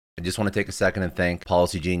I just want to take a second and thank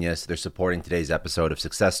Policy Genius. They're supporting today's episode of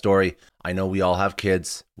Success Story. I know we all have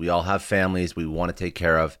kids, we all have families we want to take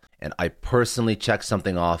care of, and I personally checked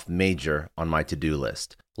something off major on my to-do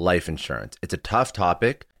list: life insurance. It's a tough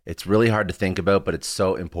topic. It's really hard to think about, but it's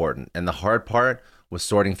so important. And the hard part was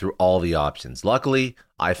sorting through all the options. Luckily,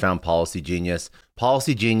 I found Policy Genius.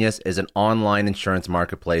 Policy Genius is an online insurance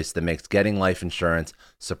marketplace that makes getting life insurance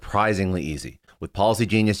surprisingly easy. With Policy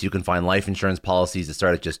Genius, you can find life insurance policies that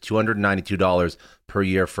start at just $292 per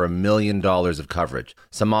year for $1 million of coverage.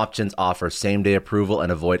 Some options offer same-day approval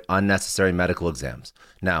and avoid unnecessary medical exams.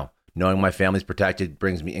 Now, knowing my family's protected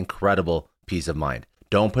brings me incredible peace of mind.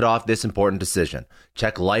 Don't put off this important decision.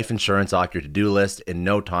 Check life insurance off your to-do list in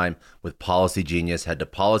no time with Policy Genius. Head to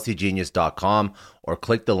policygenius.com or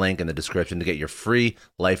click the link in the description to get your free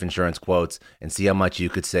life insurance quotes and see how much you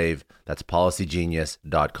could save. That's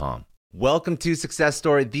policygenius.com. Welcome to Success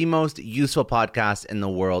Story, the most useful podcast in the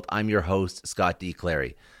world. I'm your host, Scott D.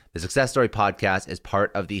 Clary. The Success Story podcast is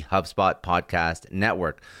part of the HubSpot Podcast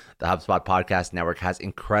Network. The HubSpot Podcast Network has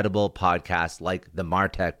incredible podcasts like the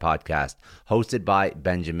Martech Podcast, hosted by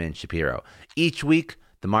Benjamin Shapiro. Each week,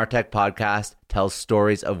 the Martech Podcast tells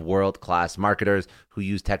stories of world-class marketers who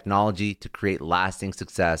use technology to create lasting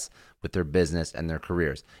success with their business and their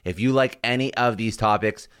careers. If you like any of these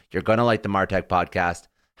topics, you're going to like the Martech Podcast: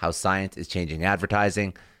 how science is changing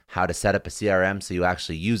advertising, how to set up a CRM so you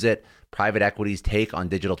actually use it, private equity's take on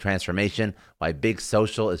digital transformation, why Big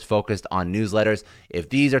Social is focused on newsletters. If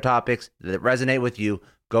these are topics that resonate with you,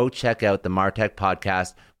 go check out the Martech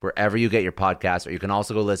Podcast wherever you get your podcasts, or you can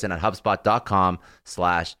also go listen at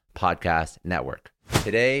HubSpot.com/podcast network.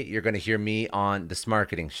 Today, you're going to hear me on The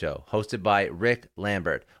Smarketing Show, hosted by Rick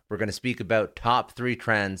Lambert. We're going to speak about top 3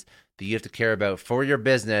 trends that you have to care about for your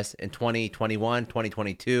business in 2021,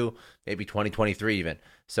 2022, maybe 2023 even.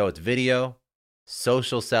 So it's video,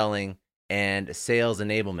 social selling, and sales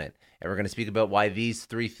enablement. And we're going to speak about why these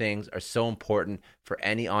 3 things are so important for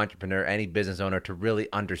any entrepreneur, any business owner to really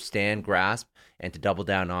understand, grasp, and to double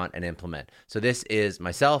down on and implement. So this is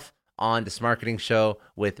myself on The Smarketing Show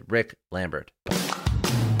with Rick Lambert.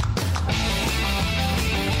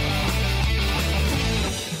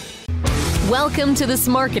 Welcome to The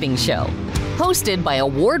Smarketing Show, hosted by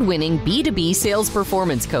award-winning B2B sales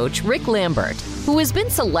performance coach Rick Lambert, who has been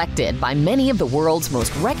selected by many of the world's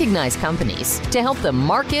most recognized companies to help them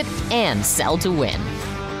market and sell to win.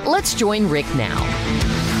 Let's join Rick now.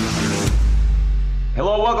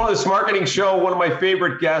 Hello, welcome to The Smarketing Show. One of my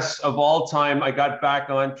favorite guests of all time. I got back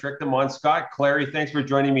on, tricked him on. Scott Clary, thanks for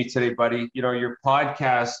joining me today, buddy. You know, your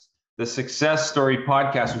podcast, the Success Story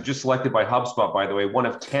podcast, was just selected by HubSpot, by the way, one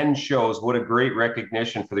of 10 shows. What a great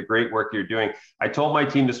recognition for the great work you're doing. I told my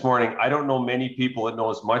team this morning, I don't know many people that know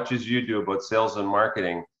as much as you do about sales and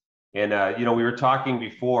marketing. And, we were talking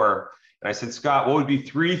before, and I said, Scott, what would be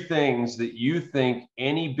 3 things that you think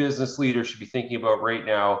any business leader should be thinking about right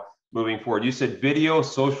now moving forward? You said video,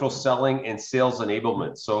 social selling, and sales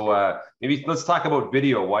enablement. So maybe let's talk about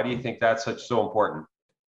video. Why do you think that's so important?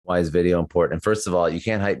 Why is video important? First of all, you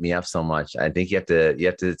can't hype me up so much. I think you have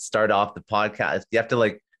to start off the podcast. You have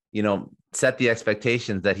to set the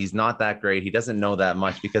expectations that he's not that great. He doesn't know that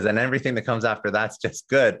much, because then everything that comes after that's just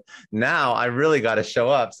good. Now I really got to show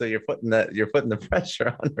up. So you're putting the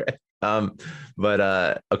pressure on Rick.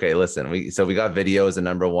 Okay, listen, we got video as a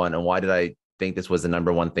number one. And why did I think this was the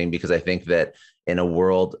number one thing? Because I think that in a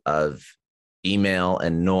world of email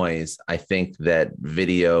and noise, I think that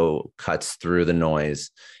video cuts through the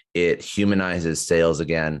noise. It humanizes sales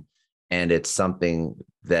again. And it's something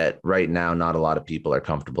that right now, not a lot of people are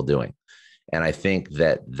comfortable doing. And I think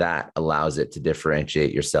that allows it to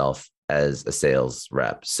differentiate yourself as a sales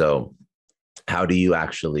rep. So how do you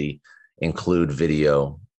actually include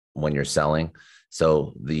video when you're selling?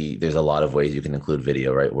 So there's a lot of ways you can include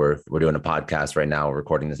video, right? We're doing a podcast right now. We're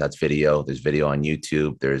recording this. That's video. There's video on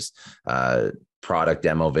YouTube. There's product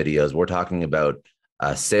demo videos. We're talking about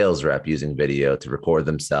a sales rep using video to record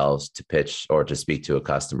themselves to pitch or to speak to a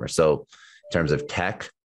customer. So in terms of tech,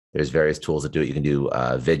 there's various tools that do it. You can do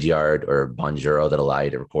Vidyard or Bonjoro that allow you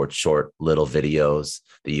to record short little videos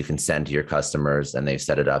that you can send to your customers, and they've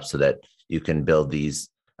set it up so that you can build these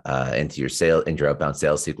into your outbound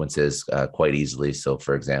sales sequences quite easily. So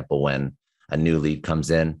for example, when a new lead comes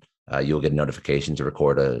in, you'll get a notification to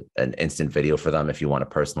record an instant video for them if you want a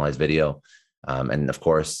personalized video. And of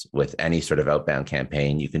course, with any sort of outbound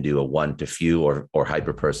campaign, you can do a one to few or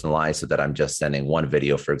hyper personalized, so that I'm just sending one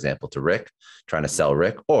video, for example, to Rick, trying to sell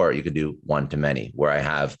Rick, or you could do one to many, where I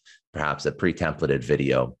have perhaps a pre-templated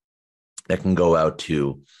video that can go out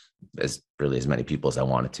to as many people as I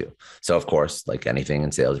wanted to. So of course, like anything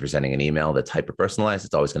in sales, if you're sending an email that's hyper personalized,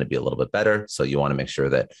 it's always going to be a little bit better. So you want to make sure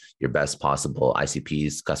that your best possible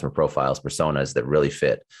ICPs, customer profiles, personas that really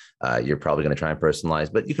fit, you're probably going to try and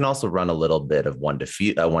personalize, but you can also run a little bit of one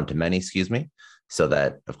to many, so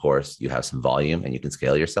that of course you have some volume and you can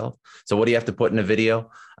scale yourself. So what do you have to put in a video?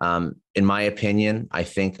 In my opinion, I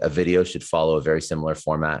think a video should follow a very similar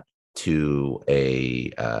format to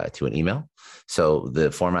an email. So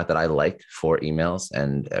the format that I like for emails,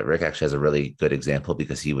 and Rick actually has a really good example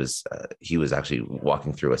because he was actually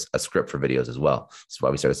walking through a script for videos as well. That's why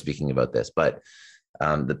we started speaking about this. But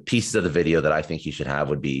the pieces of the video that I think you should have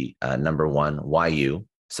would be number one, why you.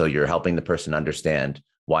 So you're helping the person understand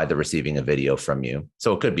why they're receiving a video from you.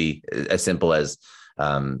 So it could be as simple as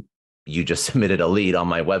you just submitted a lead on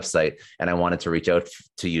my website and I wanted to reach out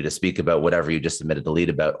to you to speak about whatever you just submitted the lead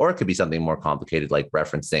about. Or it could be something more complicated, like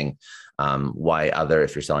referencing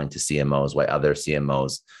if you're selling to CMOs, why other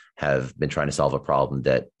CMOs have been trying to solve a problem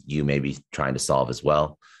that you may be trying to solve as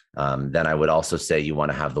well. Then I would also say you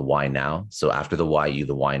want to have the why now. So after the why you,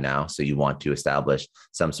 the why now. So you want to establish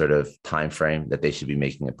some sort of time frame that they should be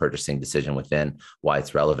making a purchasing decision within, why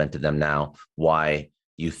it's relevant to them now, why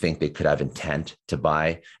you think they could have intent to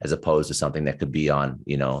buy, as opposed to something that could be on,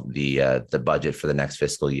 the budget for the next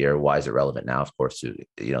fiscal year. Why is it relevant now? Of course, to,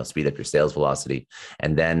 speed up your sales velocity.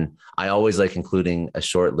 And then I always like including a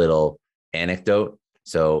short little anecdote.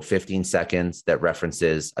 So 15 seconds that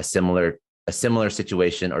references a similar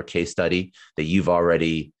situation or case study that you've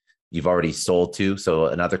already sold to. So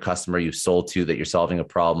another customer you've sold to that you're solving a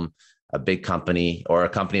problem, a big company or a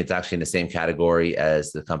company that's actually in the same category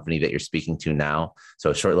as the company that you're speaking to now. So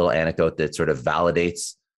a short little anecdote that sort of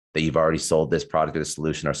validates that you've already sold this product or the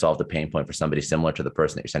solution or solved a pain point for somebody similar to the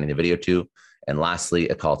person that you're sending the video to. And lastly,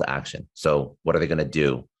 a call to action. So what are they going to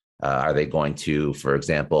do? Are they going to, for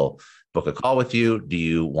example, book a call with you? Do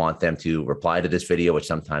you want them to reply to this video, which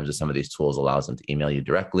sometimes with some of these tools allows them to email you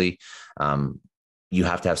directly? You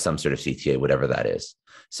have to have some sort of CTA, whatever that is.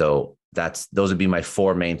 So those would be my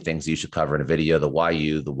four main things you should cover in a video: the why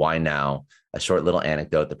you, the why now, a short little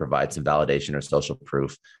anecdote that provides some validation or social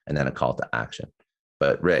proof, and then a call to action.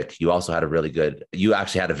 But Rick, you also had you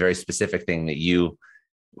actually had a very specific thing that you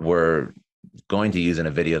were going to use in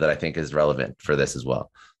a video that I think is relevant for this as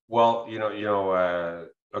well. Well,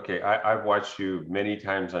 okay, I've watched you many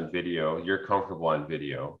times on video. You're comfortable on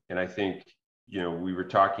video. And I think, we were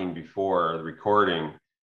talking before the recording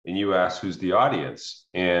and you asked who's the audience.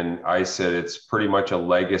 And I said, it's pretty much a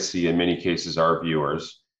legacy, in many cases, our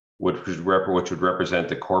viewers, which would represent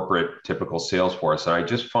the corporate typical sales force. And I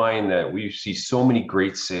just find that we see so many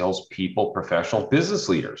great salespeople, professional business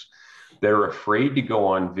leaders that are afraid to go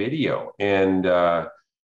on video. And,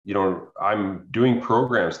 I'm doing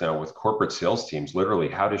programs now with corporate sales teams, literally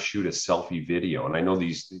how to shoot a selfie video. And I know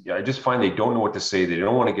I just find they don't know what to say. They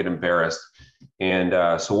don't want to get embarrassed. And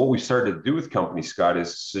so what we started to do with companies, Scott,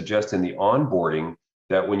 is suggest in the onboarding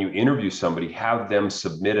that when you interview somebody, have them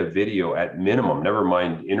submit a video at minimum, never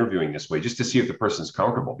mind interviewing this way, just to see if the person's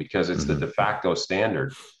comfortable, because it's the de facto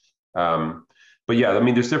standard. But yeah,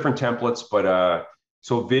 there's different templates, but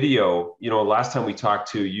so video, last time we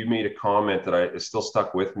talked to, you made a comment that is still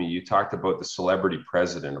stuck with me. You talked about the celebrity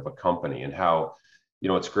president of a company and how,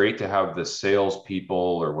 it's great to have the salespeople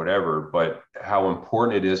or whatever, but how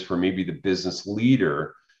important it is for maybe the business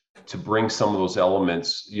leader to bring some of those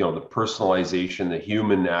elements, the personalization, the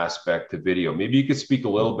human aspect to video. Maybe you could speak a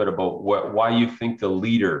little bit about why you think the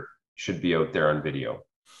leader should be out there on video.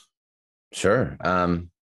 Sure. And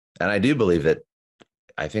I do believe that,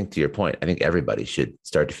 I think to your point, I think everybody should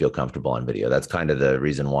start to feel comfortable on video. That's kind of the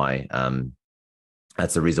reason why,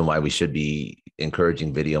 we should be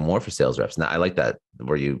encouraging video more for sales reps. Now, I like that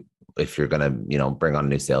where if you're going to, bring on a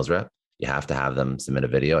new sales rep, you have to have them submit a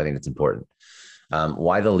video. I think it's important.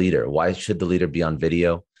 Why the leader? Why should the leader be on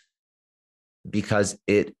video? Because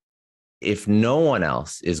if no one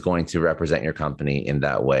else is going to represent your company in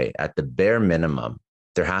that way, at the bare minimum,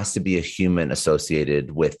 there has to be a human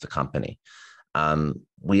associated with the company.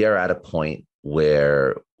 We are at a point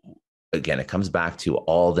where, again, it comes back to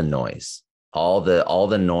all the noise, all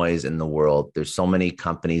the noise in the world. There's so many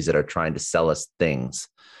companies that are trying to sell us things.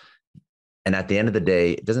 And at the end of the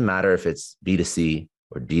day, it doesn't matter if it's B2C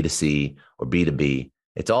or D2C or B2B,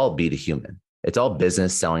 it's all B to human. It's all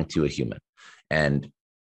business selling to a human. And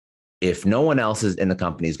if no one else is in the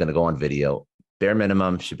company is going to go on video, bare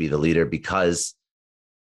minimum should be the leader, because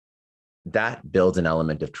that builds an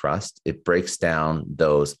element of trust. It breaks down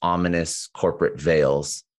those ominous corporate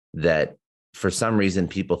veils that for some reason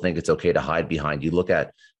people think it's okay to hide behind. You look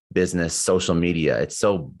at business social media. It's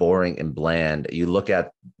so boring and bland. You look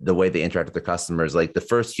at the way they interact with their customers, like the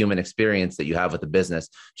first human experience that you have with the business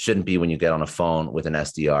shouldn't be when you get on a phone with an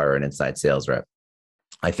SDR or an inside sales rep.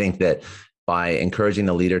 I think that by encouraging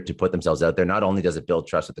the leader to put themselves out there, not only does it build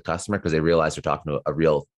trust with the customer because they realize they're talking to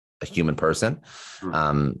a human person,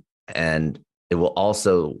 and it will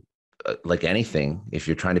also, like anything, if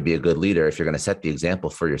you're trying to be a good leader, if you're going to set the example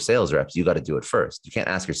for your sales reps, you got to do it first. You can't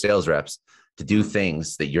ask your sales reps to do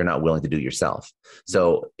things that you're not willing to do yourself.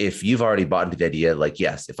 So if you've already bought into the idea, like,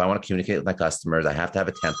 yes, if I want to communicate with my customers, I have to have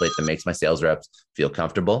a template that makes my sales reps feel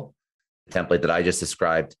comfortable. The template that I just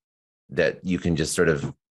described that you can just sort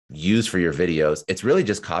of use for your videos. It's really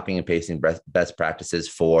just copying and pasting best practices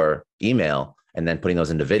for email and then putting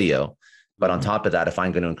those into video. But on top of that, if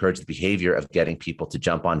I'm going to encourage the behavior of getting people to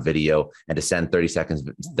jump on video and to send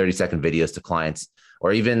 30-second videos to clients,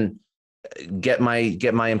 or even get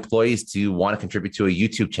my employees to want to contribute to a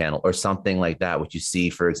YouTube channel or something like that, which you see,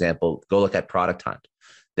 for example, go look at Product Hunt.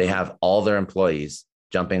 They have all their employees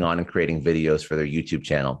jumping on and creating videos for their YouTube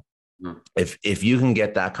channel. If you can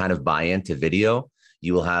get that kind of buy-in to video,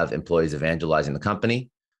 you will have employees evangelizing the company,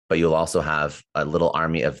 but you'll also have a little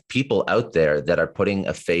army of people out there that are putting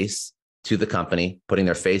a face to the company, putting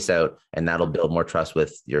their face out, and that'll build more trust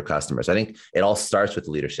with your customers. I think it all starts with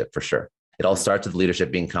leadership for sure. It all starts with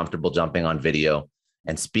leadership being comfortable jumping on video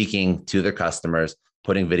and speaking to their customers,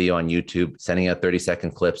 putting video on YouTube, sending out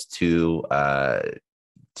 30-second clips to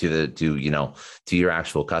your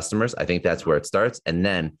actual customers. I think that's where it starts. And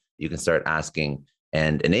then you can start asking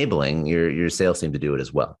and enabling your sales team to do it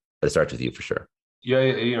as well. But it starts with you for sure.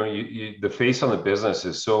 Yeah, the face on the business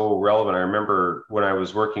is so relevant. I remember when I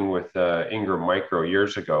was working with Ingram Micro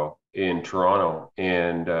years ago in Toronto,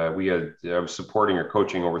 and I was supporting or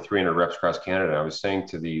coaching over 300 reps across Canada. I was saying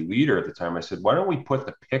to the leader at the time, I said, why don't we put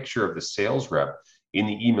the picture of the sales rep in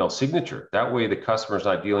the email signature? That way the customer's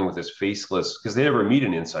not dealing with this faceless, because they never meet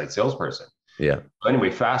an inside salesperson. Yeah.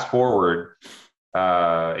 Anyway, fast forward.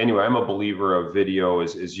 I'm a believer of video,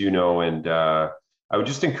 as you know, and I would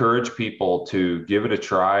just encourage people to give it a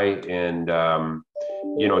try, and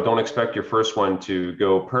don't expect your first one to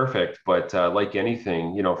go perfect, but like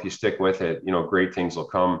anything, if you stick with it, great things will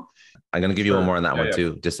come. I'm going to give you one more on that one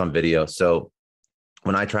too, just on video. So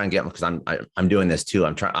when I try and get, because I'm doing this too,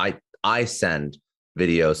 I send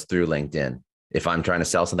videos through LinkedIn. If I'm trying to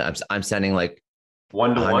sell something, I'm sending like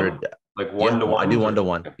one-to-one, like one-to-one. I do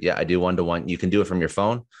one-to-one. Yeah, I do one-to-one. You can do it from your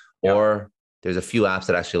phone, or there's a few apps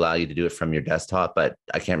that actually allow you to do it from your desktop, but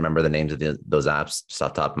I can't remember the names of those apps just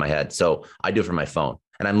off the top of my head. So I do it from my phone,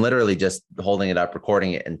 and I'm literally just holding it up,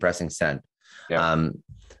 recording it, and pressing send. Yeah.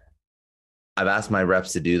 I've asked my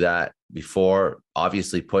reps to do that before.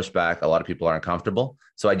 Obviously, pushback. A lot of people aren't comfortable,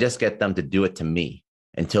 so I just get them to do it to me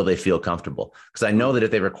until they feel comfortable. Because I know that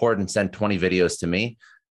if they record and send 20 videos to me,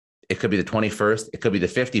 it could be the 21st, it could be the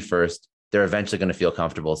 51st. They're eventually going to feel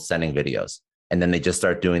comfortable sending videos. And then they just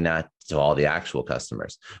start doing that to all the actual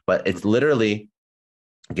customers. But it's literally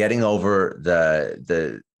getting over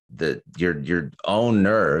your own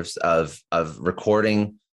nerves of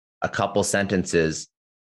recording a couple sentences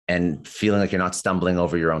and feeling like you're not stumbling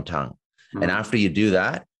over your own tongue. Mm-hmm. And after you do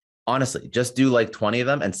that, honestly, just do like 20 of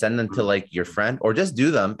them and send them to like your friend, or just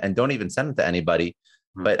do them and don't even send them to anybody.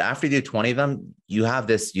 Mm-hmm. But after you do 20 of them, you have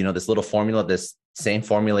this, this little formula, this same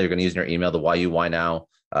formula you're going to use in your email, the why you, why now,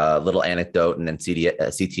 little anecdote, and then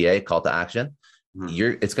CTA, call to action.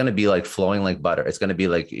 Mm-hmm. It's going to be like flowing like butter. It's going to be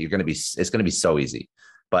like, it's going to be so easy.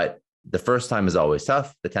 But the first time is always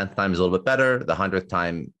tough. The 10th time is a little bit better. The 100th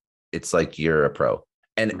time, it's like you're a pro.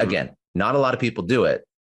 And mm-hmm. again, not a lot of people do it.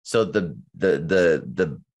 So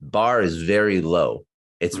the bar is very low.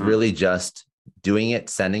 It's mm-hmm. really just doing it,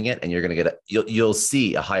 sending it, and you're going to get you'll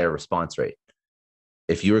see a higher response rate.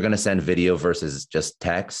 If you were going to send video versus just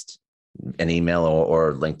text, an email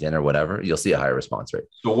or LinkedIn or whatever, you'll see a higher response rate.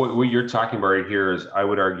 So what you're talking about right here is, I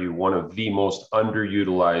would argue, one of the most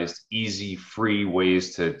underutilized, easy, free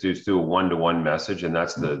ways to do a one-to-one message. And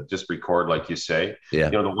that's to just record, like you say. Yeah.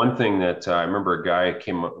 The one thing that I remember a guy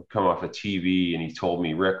come off of TV and he told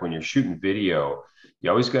me, Rick, when you're shooting video, you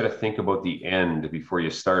always got to think about the end before you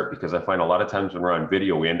start, because I find a lot of times when we're on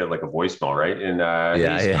video, we end up like a voicemail, right? And I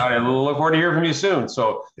look forward to hearing from you soon.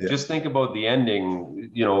 So just think about the ending,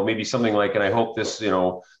 maybe something like, and I hope this,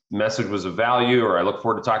 message was of value, or I look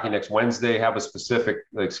forward to talking next Wednesday. Have a specific,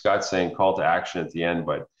 like Scott's saying, call to action at the end.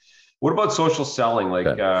 But what about social selling?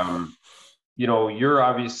 Like,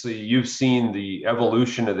 you've seen the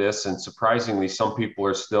evolution of this, and surprisingly, some people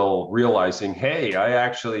are still realizing, hey,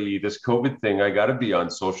 this COVID thing, I got to be on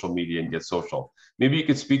social media and get social. Maybe you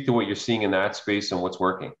could speak to what you're seeing in that space and what's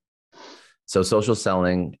working. So social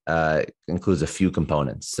selling includes a few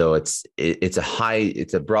components. So it's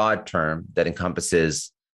a broad term that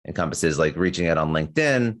encompasses like reaching out on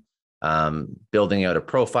LinkedIn, building out a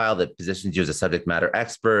profile that positions you as a subject matter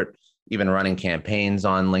expert, even running campaigns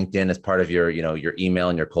on LinkedIn as part of your email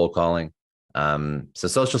and your cold calling. So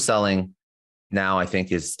social selling now I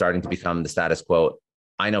think is starting to become the status quo.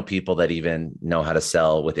 I know people that even know how to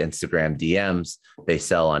sell with Instagram DMs. They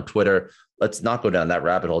sell on Twitter. Let's not go down that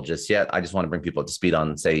rabbit hole just yet. I just want to bring people up to speed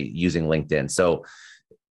on, say, using LinkedIn. So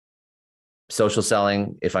social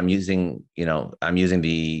selling, if I'm using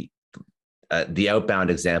the outbound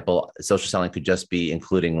example, social selling could just be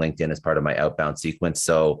including LinkedIn as part of my outbound sequence.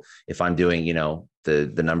 So if I'm doing,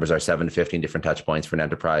 the numbers are 7 to 15 different touch points for an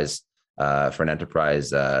enterprise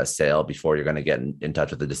sale before you're going to get in touch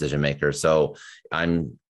with the decision maker. So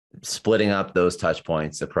I'm splitting up those touch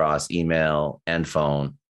points across email and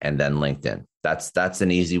phone and then LinkedIn. That's an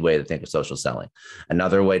easy way to think of social selling.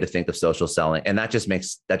 Another way to think of social selling, and that just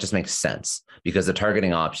makes sense because the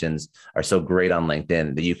targeting options are so great on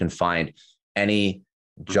LinkedIn that you can find any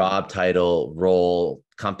job title, role,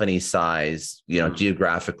 company size,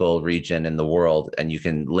 geographical region in the world, and you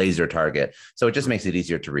can laser target. So it just makes it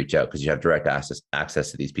easier to reach out because you have direct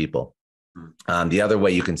access to these people. The other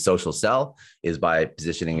way you can social sell is by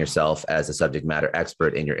positioning yourself as a subject matter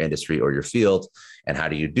expert in your industry or your field. And how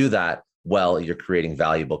do you do that? Well, you're creating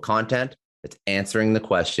valuable content that's answering the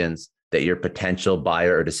questions that your potential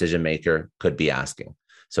buyer or decision maker could be asking.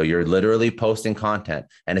 So you're literally posting content,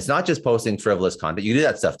 and it's not just posting frivolous content. You do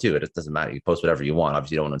that stuff too. It doesn't matter. You post whatever you want.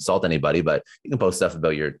 Obviously, you don't want to insult anybody, but you can post stuff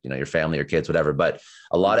about your family, your kids, whatever. But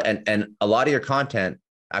a lot of your content,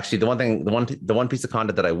 actually, the one piece of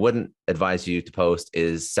content that I wouldn't advise you to post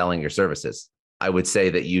is selling your services. I would say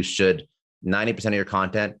that 90% of your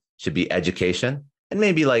content should be education, and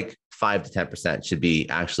maybe like 5 to 10% should be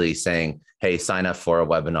actually saying, hey, sign up for a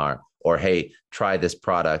webinar, or hey, try this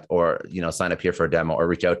product, or sign up here for a demo, or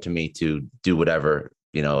reach out to me to do whatever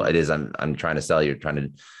it is I'm trying to sell you,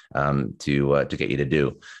 trying to get you to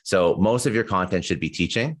do. So most of your content should be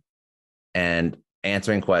teaching and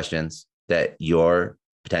answering questions that your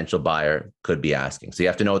potential buyer could be asking. So you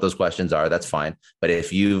have to know what those questions are. That's fine. But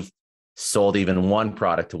if you've sold even one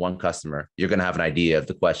product to one customer, you're going to have an idea of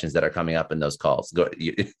the questions that are coming up in those calls.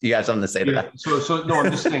 You got something to say to that? So no,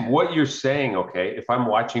 I'm just saying what you're saying. Okay. If I'm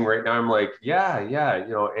watching right now, I'm like, yeah,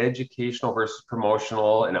 educational versus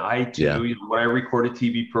promotional. And I too, when I record a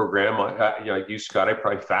TV program, like you, Scott, I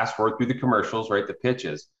probably fast forward through the commercials, right? The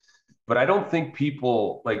pitches. But I don't think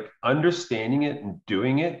people like understanding it and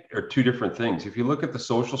doing it are two different things. If you look at the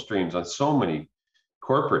social streams on so many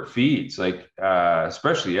corporate feeds, like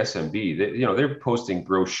especially SMB, they're posting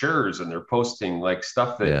brochures and they're posting like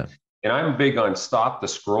stuff that, and I'm big on stop the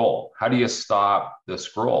scroll. How do you stop the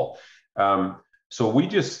scroll? So we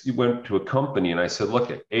just went to a company and I said, look,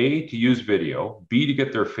 at A, to use video, B, to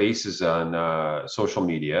get their faces on social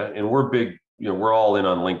media. And we're big, we're all in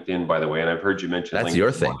on LinkedIn, by the way. And I've heard you mention that's LinkedIn.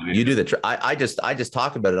 Your thing. You do I just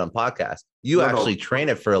talk about it on podcasts. You actually train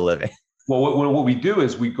it for a living. Well, what we do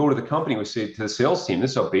is we go to the company, we say to the sales team,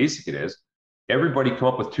 this is how basic it is. Everybody come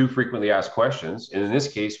up with 2 frequently asked questions. And in this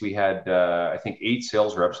case, we had, I think, 8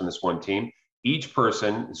 sales reps in this one team. Each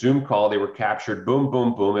person, Zoom call, they were captured, boom,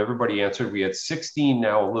 boom, boom. Everybody answered. We had 16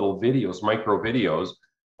 now little videos, micro videos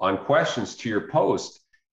on questions to your post.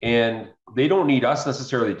 And they don't need us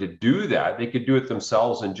necessarily to do that. They could do it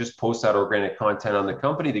themselves and just post that organic content on the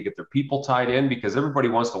company. They get their people tied in because everybody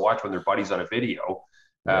wants to watch when their buddy's on a video.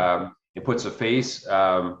 It puts a face.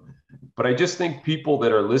 But I just think people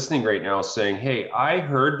that are listening right now saying, hey, I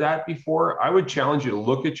heard that before. I would challenge you to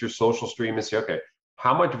look at your social stream and say, okay,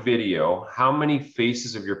 how much video, how many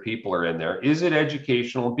faces of your people are in there? Is it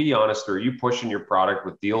educational? Be honest. Or are you pushing your product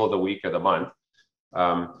with deal of the week or the month?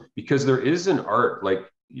 Because there is an art, like,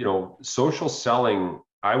 social selling,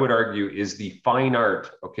 I would argue, is the fine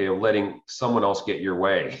art, okay, of letting someone else get your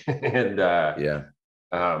way. And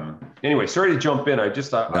anyway, sorry to jump in. I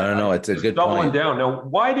just thought no, it's a good point. Down. Now,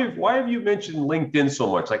 why have you mentioned LinkedIn so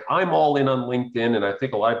much? Like, I'm all in on LinkedIn, and I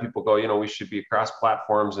think a lot of people go, we should be across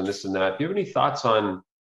platforms and this and that. Do you have any thoughts on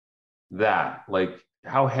that? Like,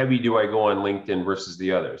 how heavy do I go on LinkedIn versus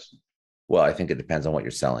the others? Well, I think it depends on what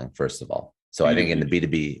you're selling, first of all. So I think in the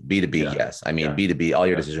B2B, yes. I mean, B2B, all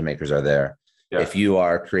your decision makers are there. Yeah. If you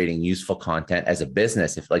are creating useful content as a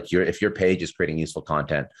business, if your page is creating useful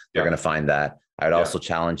content, they're going to find that. I would also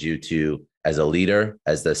challenge you to, as a leader,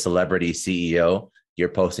 as the celebrity CEO, you're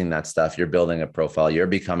posting that stuff, you're building a profile, you're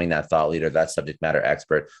becoming that thought leader, that subject matter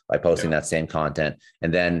expert by posting that same content.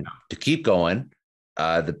 And then to keep going,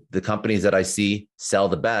 the companies that I see sell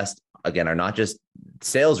the best, again, are not just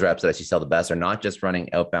sales reps that I see sell the best are not just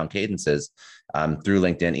running outbound cadences through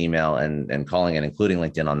LinkedIn, email, and calling, and including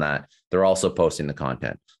LinkedIn on that. They're also posting the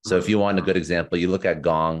content. So if you want a good example, you look at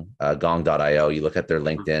Gong, Gong.io, you look at their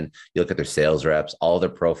LinkedIn, you look at their sales reps, all their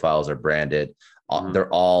profiles are branded. They're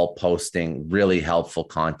all posting really helpful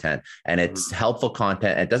content, and it's helpful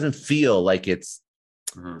content. It doesn't feel like it's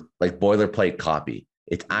like boilerplate copy.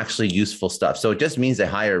 It's actually useful stuff. So it just means they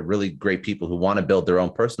hire really great people who want to build their own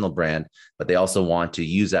personal brand, but they also want to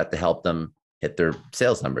use that to help them hit their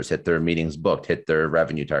sales numbers, hit their meetings booked, hit their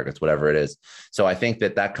revenue targets, whatever it is. So I think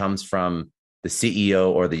that comes from the CEO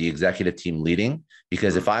or the executive team leading,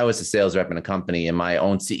 because if I was a sales rep in a company and my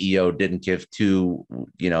own CEO didn't give two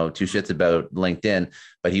shits about LinkedIn,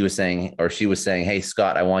 but he was saying, or she was saying, hey,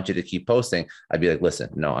 Scott, I want you to keep posting, I'd be like, listen,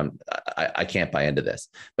 no, I can't buy into this.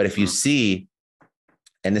 But if you see,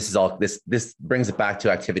 and this brings it back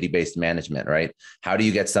to activity-based management, right? How do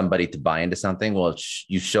you get somebody to buy into something? Well,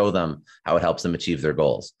 you show them how it helps them achieve their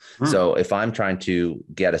goals. So if I'm trying to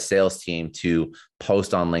get a sales team to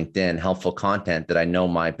post on LinkedIn helpful content that I know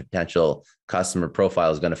my potential customer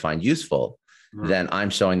profile is going to find useful, then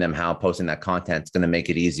I'm showing them how posting that content is going to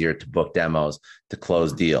make it easier to book demos, to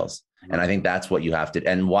close deals. And I think that's what you have to.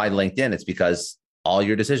 And why LinkedIn? It's because all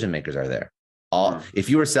your decision makers are there. If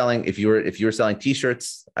you were selling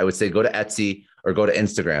t-shirts, I would say go to Etsy or go to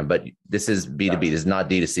Instagram, but this is B2B. This is not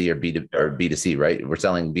D2C or B2C, right? We're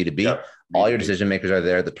selling B2B. Yep. All your decision makers are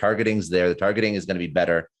there. The targeting's there. The targeting is going to be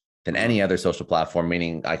better than any other social platform,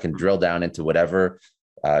 meaning I can drill down into whatever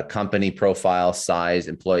company profile, size,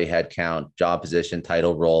 employee headcount, job position,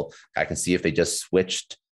 title, role. I can see if they just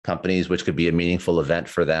switched companies, which could be a meaningful event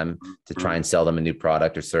for them to try and sell them a new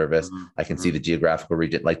product or service. I can see the geographical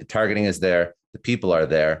region, like the targeting is there, the people are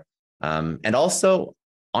there. And also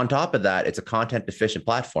on top of that, it's a content efficient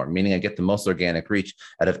platform, meaning I get the most organic reach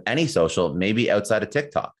out of any social, maybe outside of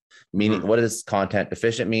TikTok. Meaning, what does content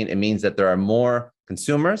efficient mean? It means that there are more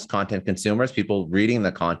consumers, content consumers, people reading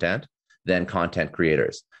the content than content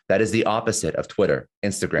creators. That is the opposite of Twitter,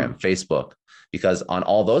 Instagram, Facebook, because on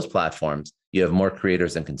all those platforms, you have more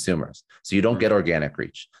creators than consumers. So you don't get organic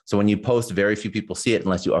reach. So when you post, very few people see it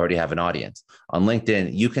unless you already have an audience. On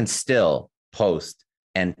LinkedIn, you can still post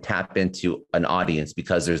and tap into an audience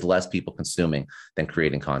because there's less people consuming than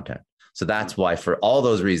creating content. So that's why, for all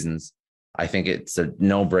those reasons, I think it's a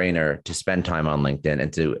no-brainer to spend time on LinkedIn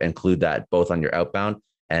and to include that both on your outbound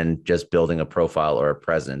and just building a profile or a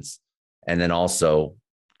presence, and then also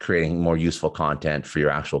creating more useful content for your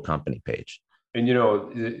actual company page. And,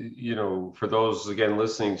 for those, again,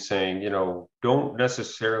 listening, saying, don't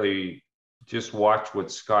necessarily just watch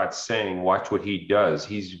what Scott's saying, watch what he does.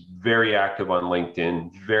 He's very active on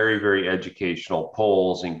LinkedIn, very, very educational,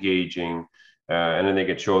 polls, engaging, and then they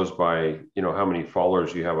get shows by, how many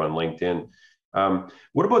followers you have on LinkedIn.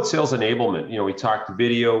 What about sales enablement? We talked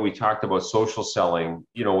video, we talked about social selling,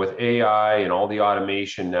 with AI and all the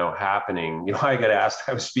automation now happening. I got asked,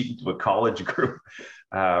 I was speaking to a college group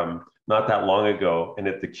not that long ago, and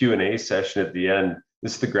at the Q&A session at the end,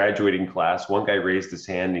 this is the graduating class, one guy raised his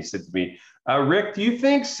hand and he said to me, Rick, do you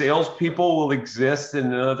think salespeople will exist in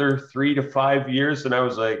another 3 to 5 years? And I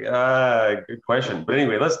was like, good question. But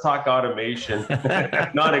anyway, let's talk automation,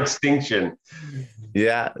 not extinction.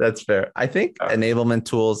 Yeah, that's fair. I think enablement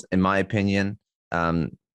tools, in my opinion,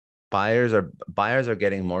 buyers are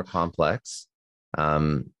getting more complex.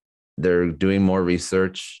 They're doing more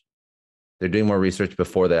research. They're doing more research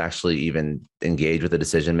before they actually even engage with a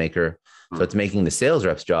decision maker. So it's making the sales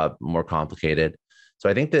rep's job more complicated. So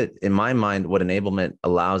I think that in my mind, what enablement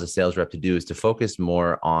allows a sales rep to do is to focus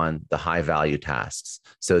more on the high value tasks.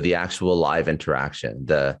 So the actual live interaction,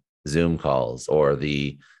 the Zoom calls, or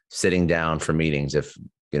the sitting down for meetings, if,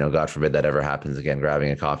 God forbid that ever happens again,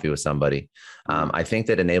 grabbing a coffee with somebody. I think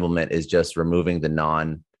that enablement is just removing the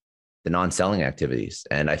non-selling activities.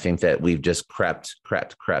 And I think that we've just crept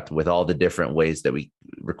with all the different ways that we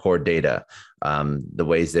record data, the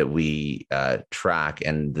ways that we track,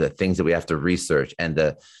 and the things that we have to research, and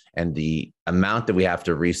the amount that we have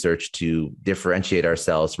to research to differentiate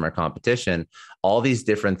ourselves from our competition. All these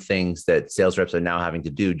different things that sales reps are now having to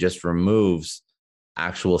do just removes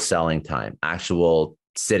actual selling time, actual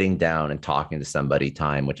sitting down and talking to somebody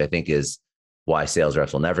time, which I think is why sales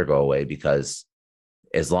reps will never go away, because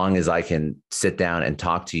as long as I can sit down and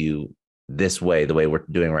talk to you this way, the way we're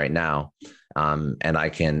doing right now, and I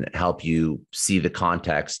can help you see the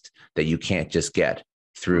context that you can't just get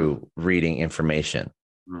through reading information,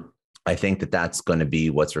 I think that that's going to be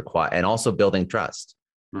what's required. And also building trust.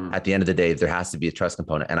 At the end of the day, there has to be a trust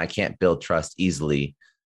component, and I can't build trust easily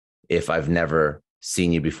if I've never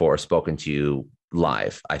seen you before, spoken to you,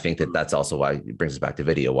 live. I think that that's also why it brings us back to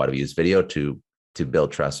video. Why do we use video? To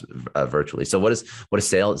build trust virtually. So what is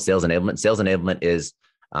sales enablement? Sales enablement is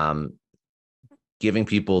giving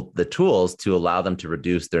people the tools to allow them to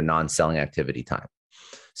reduce their non-selling activity time.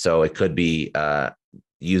 So it could be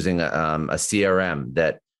using a CRM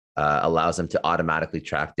that allows them to automatically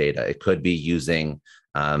track data. It could be using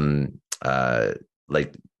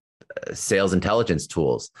like sales intelligence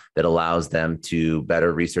tools that allows them to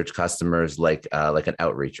better research customers, like an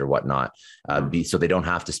outreach or whatnot, so they don't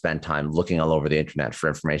have to spend time looking all over the internet for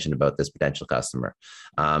information about this potential customer.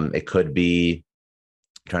 It could be,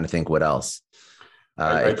 I'm trying to think what else.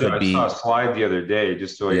 I saw a slide the other day,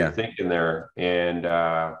 just so you're thinking there, and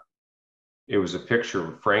it was a picture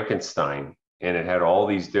of Frankenstein, and it had all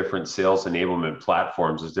these different sales enablement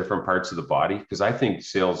platforms as different parts of the body. Because I think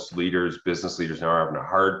sales leaders, business leaders now are having a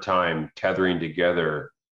hard time tethering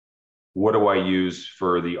together. What do I use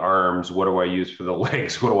for the arms? What do I use for the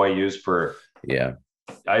legs? What do I use for? Yeah,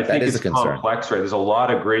 I think it's complex, right? There's a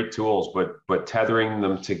lot of great tools, but tethering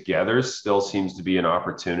them together still seems to be an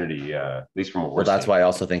opportunity, at least from what we're seeing. That's why I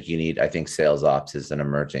also think I think sales ops is an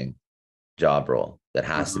emerging job role that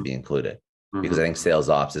has to be included. Because I think sales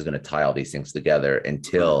ops is going to tie all these things together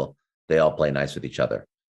until they all play nice with each other.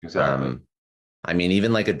 Exactly. I mean,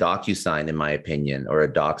 even like a DocuSign, in my opinion, or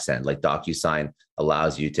a DocSend, like DocuSign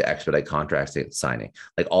allows you to expedite contract signing.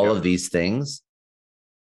 Like all of these things.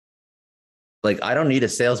 Like I don't need a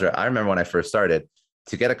sales rep. I remember when I first started,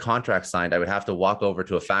 to get a contract signed, I would have to walk over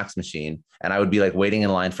to a fax machine, and I would be like waiting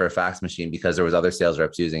in line for a fax machine because there was other sales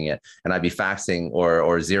reps using it, and I'd be faxing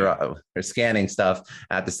or scanning stuff.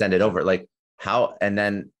 I have to send it over. Like how, and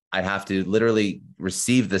then I'd have to literally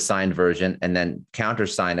receive the signed version and then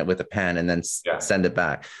countersign it with a pen and then send it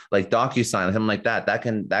back. Like DocuSign, something like that.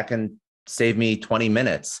 That can save me 20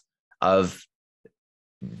 minutes of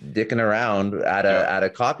dicking around at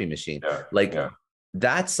a copy machine.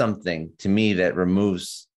 That's something to me that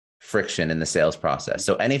removes friction in the sales process.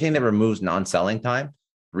 So anything that removes non-selling time,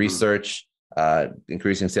 research,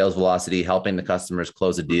 increasing sales velocity, helping the customers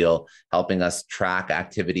close a deal, helping us track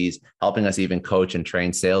activities, helping us even coach and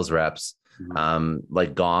train sales reps.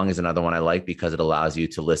 Like Gong is another one I like because it allows you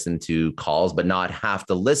to listen to calls, but not have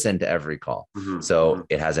to listen to every call. So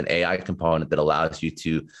it has an AI component that allows you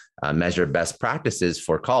to measure best practices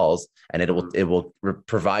for calls, and it will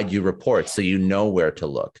provide you reports so you know where to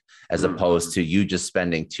look, as opposed to you just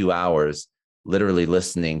spending 2 hours literally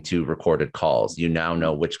listening to recorded calls. You now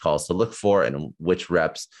know which calls to look for and which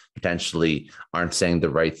reps potentially aren't saying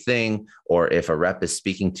the right thing. Or if a rep is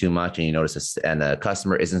speaking too much and you notice and a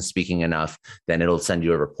customer isn't speaking enough, then it'll send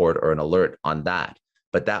you a report or an alert on that.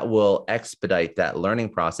 But that will expedite that learning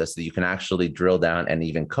process so you can actually drill down and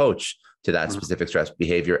even coach to that specific stress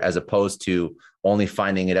behavior, as opposed to only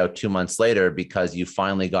finding it out 2 months later because you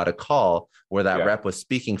finally got a call where that rep was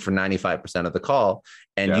speaking for 95% of the call.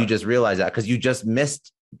 And you just realize that because you just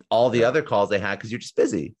missed all the other calls they had because you're just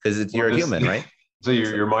busy, because you're a human, right? So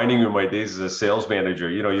you're reminding me of my days as a sales manager.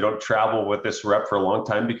 You know, you don't travel with this rep for a long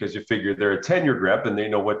time because you figure they're a tenured rep and they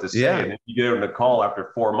know what to say. And then you get on a call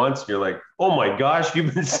after 4 months and you're like, oh my gosh,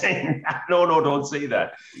 you've been saying that. No, don't say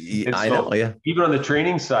that. I know. Even on the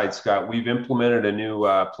training side, Scott, we've implemented a new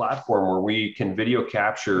platform where we can video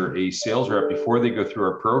capture a sales rep before they go through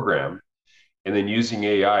our program. And then using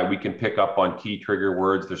AI, we can pick up on key trigger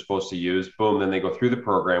words they're supposed to use. Boom, then they go through the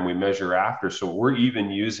program. We measure after. So we're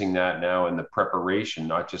even using that now in the preparation,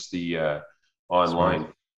 not just the online.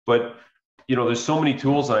 Smart. But you know, there's so many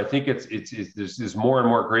tools, and I think there's more and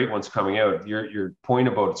more great ones coming out. Your point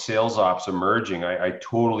about sales ops emerging, I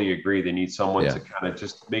totally agree. They need someone to kind of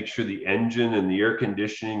just make sure the engine and the air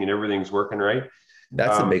conditioning and everything's working right.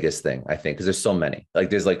 That's the biggest thing, I think, because there's so many.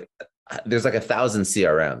 Like there's like 1,000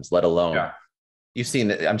 CRMs, let alone. Yeah. You've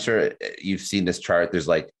seen it. I'm sure you've seen this chart. There's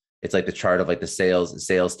like, it's like the chart of like the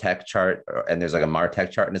sales tech chart, and there's like a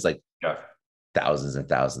MarTech chart, and it's like thousands and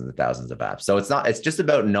thousands and thousands of apps. So it's just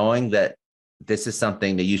about knowing that this is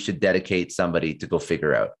something that you should dedicate somebody to go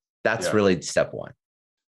figure out. That's really step one.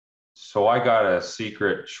 So I got a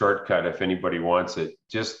secret shortcut if anybody wants it.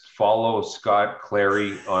 Just follow Scott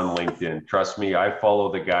Clary on LinkedIn. Trust me, I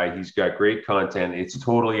follow the guy. He's got great content. It's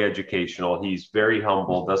totally educational. He's very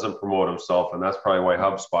humble, doesn't promote himself, and that's probably why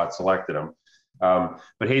HubSpot selected him.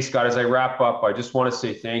 But hey, Scott, as I wrap up, I just want to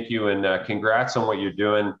say thank you and congrats on what you're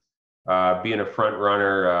doing, being a front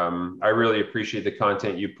runner. I really appreciate the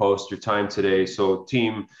content you post, your time today. So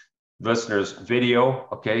team, listeners, video,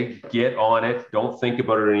 okay, get on it. Don't think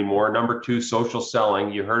about it anymore. Number 2, social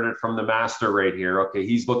selling. You heard it from the master right here. Okay,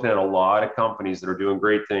 he's looking at a lot of companies that are doing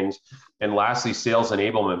great things. And lastly, sales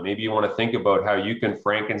enablement. Maybe you want to think about how you can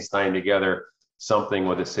Frankenstein together something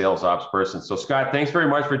with a sales ops person. So Scott, thanks very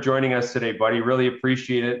much for joining us today, buddy. Really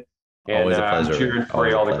appreciate it. And Always a pleasure. cheering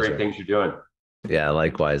for all the great things you're doing. Yeah,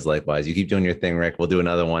 likewise. You keep doing your thing, Rick. We'll do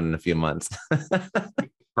another one in a few months.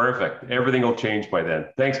 Perfect. Everything will change by then.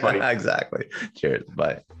 Thanks, buddy. Exactly. Cheers.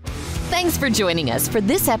 Bye. Thanks for joining us for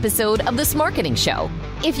this episode of The Smarketing Show.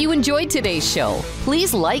 If you enjoyed today's show,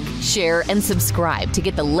 please like, share, and subscribe to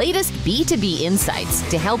get the latest B2B insights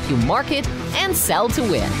to help you market and sell to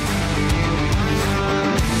win.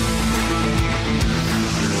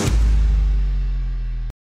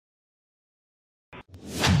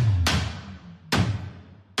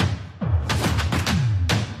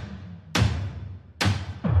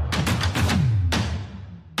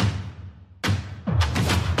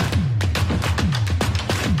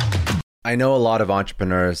 I know a lot of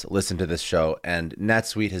entrepreneurs listen to this show, and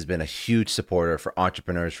NetSuite has been a huge supporter for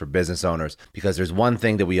entrepreneurs, for business owners, because there's one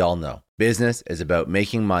thing that we all know. Business is about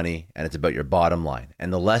making money, and it's about your bottom line.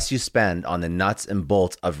 And the less you spend on the nuts and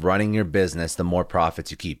bolts of running your business, the more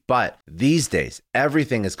profits you keep. But these days,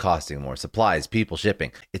 everything is costing more. Supplies, people,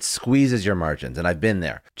 shipping. It squeezes your margins, and I've been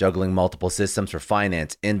there, juggling multiple systems for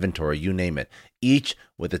finance, inventory, you name it, each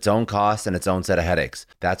with its own costs and its own set of headaches.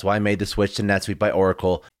 That's why I made the switch to NetSuite by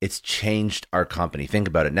Oracle. It's changed our company. Think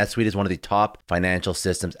about it. NetSuite is one of the top financial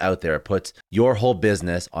systems out there. It puts your whole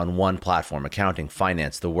business on one platform, accounting,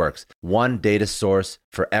 finance, the works. One data source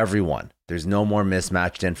for everyone. There's no more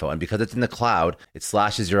mismatched info. And because it's in the cloud, it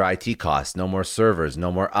slashes your IT costs. No more servers,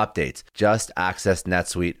 no more updates. Just access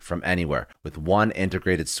NetSuite from anywhere. With one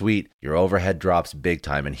integrated suite, your overhead drops big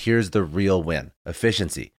time. And here's the real win.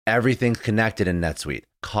 Efficiency. Everything's connected in NetSuite.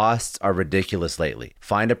 Costs are ridiculous lately.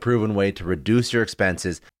 Find a proven way to reduce your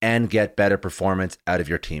expenses and get better performance out of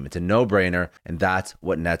your team. It's a no-brainer, and that's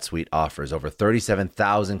what NetSuite offers. Over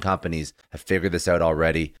 37,000 companies have figured this out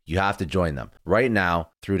already. You have to join them. Right now,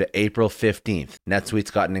 through to April 15th,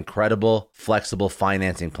 NetSuite's got an incredible, flexible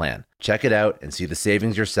financing plan. Check it out and see the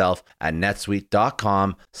savings yourself at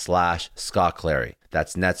netsuite.com/Scott Clary.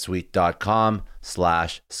 That's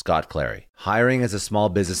netsuite.com/Scott Clary. Hiring as a small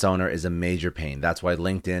business owner is a major pain. That's why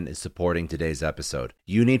LinkedIn is supporting today's episode.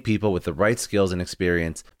 You need people with the right skills and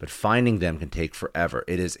experience, but finding them can take forever.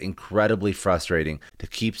 It is incredibly frustrating to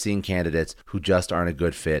keep seeing candidates who just aren't a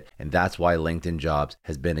good fit, and that's why LinkedIn Jobs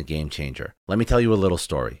has been a game changer. Let me tell you a little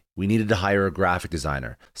story. We needed to hire a graphic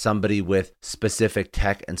designer, somebody with specific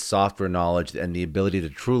tech and software knowledge and the ability to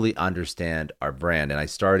truly understand our brand. And I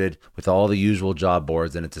started with all the usual job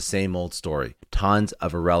boards, and it's the same old story. Tons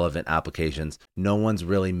of irrelevant applications. No one's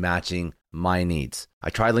really matching my needs. I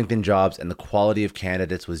tried LinkedIn Jobs, and the quality of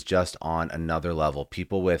candidates was just on another level.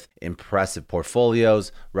 People with impressive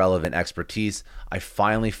portfolios, relevant expertise. I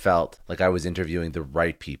finally felt like I was interviewing the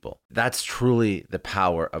right people. That's truly the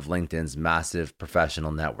power of LinkedIn's massive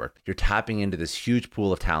professional network. You're tapping into this huge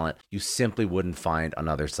pool of talent you simply wouldn't find on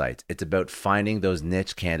other sites. It's about finding those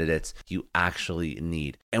niche candidates you actually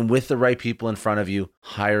need. And with the right people in front of you,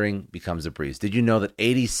 hiring becomes a breeze. Did you know that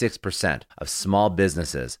 86% of small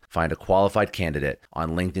businesses find a qualified candidate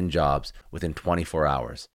on LinkedIn Jobs within 24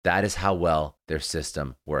 hours? That is how well their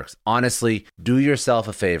system works. Honestly, do yourself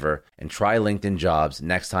a favor and try LinkedIn Jobs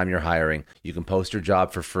next time you're hiring. You can post your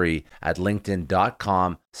job for free at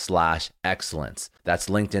linkedin.com/excellence. That's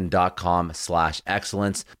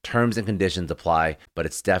linkedin.com/excellence. Terms and conditions apply, but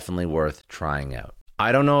it's definitely worth trying out.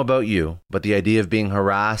 I don't know about you, but the idea of being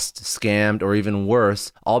harassed, scammed, or even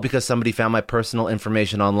worse, all because somebody found my personal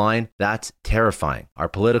information online, that's terrifying. Our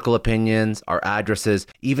political opinions, our addresses,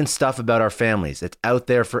 even stuff about our families, it's out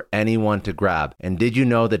there for anyone to grab. And did you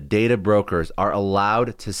know that data brokers are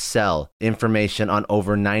allowed to sell information on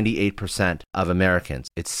over 98% of Americans?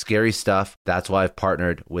 It's scary stuff. That's why I've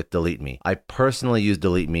partnered with Delete Me. I personally use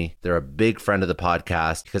Delete Me. They're a big friend of the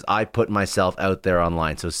podcast because I put myself out there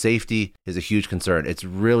online. So safety is a huge concern. It's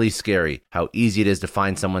really scary how easy it is to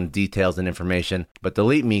find someone's details and information, but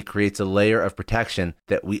Delete Me creates a layer of protection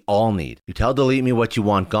that we all need. You tell Delete Me what you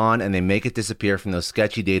want gone, and they make it disappear from those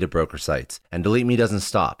sketchy data broker sites. And Delete Me doesn't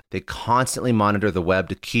stop. They constantly monitor the web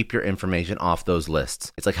to keep your information off those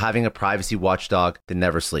lists. It's like having a privacy watchdog that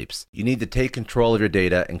never sleeps. You need to take control of your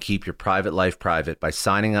data and keep your private life private by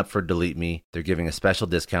signing up for Delete Me. They're giving a special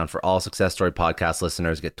discount for all Success Story podcast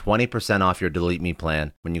listeners. Get 20% off your Delete Me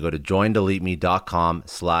plan when you go to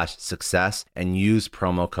joindeleteme.com/success and use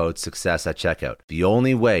promo code success at checkout. The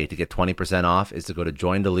only way to get 20% off is to go to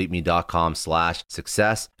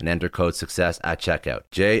joindeleteme.com/success and enter code success at checkout.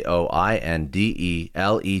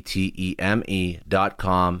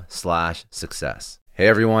 joindeleteme.com/success. Hey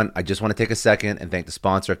everyone, I just want to take a second and thank the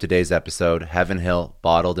sponsor of today's episode, Heaven Hill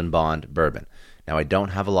Bottled and Bond Bourbon. Now, I don't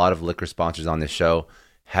have a lot of liquor sponsors on this show.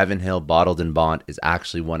 Heaven Hill Bottled in Bond is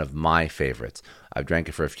actually one of my favorites. I've drank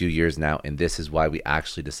it for a few years now, and this is why we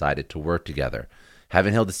actually decided to work together.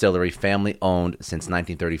 Heaven Hill Distillery, family owned since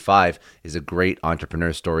 1935, is a great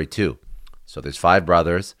entrepreneur story too. So there's 5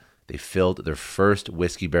 brothers. They filled their first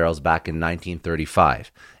whiskey barrels back in 1935,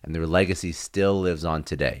 and their legacy still lives on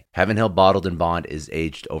today. Heaven Hill Bottled in Bond is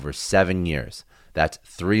aged over 7 years. That's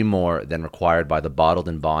 3 more than required by the Bottled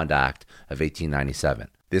in Bond Act of 1897.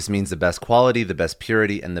 This means the best quality, the best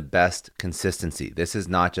purity, and the best consistency. This is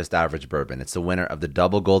not just average bourbon. It's the winner of the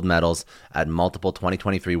double gold medals at multiple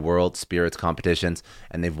 2023 World Spirits competitions,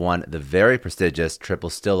 and they've won the very prestigious Triple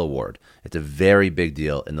Still Award. It's a very big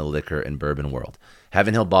deal in the liquor and bourbon world.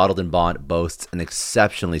 Heaven Hill Bottled in Bond boasts an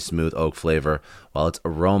exceptionally smooth oak flavor, while its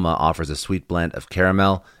aroma offers a sweet blend of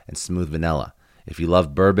caramel and smooth vanilla. If you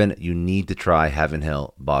love bourbon, you need to try Heaven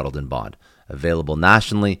Hill Bottled in Bond. Available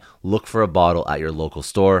nationally, look for a bottle at your local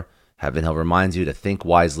store. Heaven Hill reminds you to think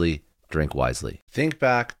wisely, drink wisely. Think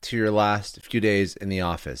back to your last few days in the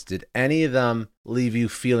office. Did any of them leave you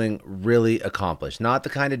feeling really accomplished? Not the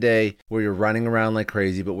kind of day where you're running around like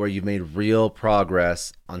crazy, but where you've made real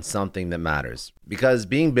progress on something that matters. Because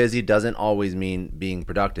being busy doesn't always mean being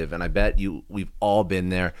productive, and I bet we've all been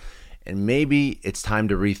there. And maybe it's time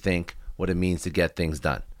to rethink what it means to get things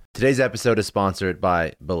done. Today's episode is sponsored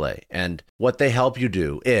by Belay, and what they help you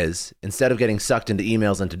do is, instead of getting sucked into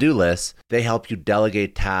emails and to-do lists, they help you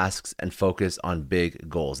delegate tasks and focus on big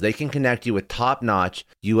goals. They can connect you with top-notch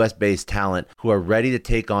US-based talent who are ready to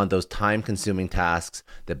take on those time-consuming tasks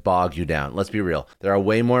that bog you down. Let's be real. There are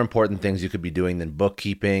way more important things you could be doing than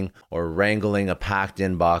bookkeeping or wrangling a packed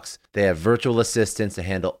inbox. They have virtual assistants to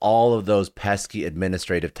handle all of those pesky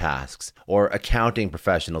administrative tasks, or accounting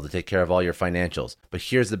professional to take care of all your financials. But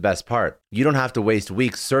here's the best part. You don't have to waste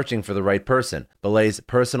weeks searching for the right person. Belay's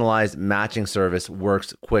personalized matching service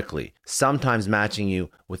works quickly, sometimes matching you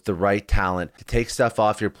with the right talent to take stuff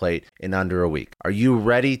off your plate in under a week. Are you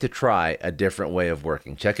ready to try a different way of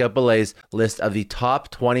working? Check out Belay's list of the top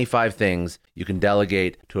 25 things you can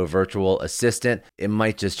delegate to a virtual assistant. It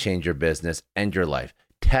might just change your business and your life.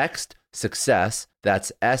 Text SUCCESS,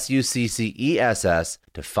 that's SUCCESS,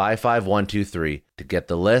 to 55123 to get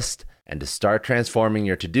the list and to start transforming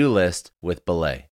your to-do list with Belay.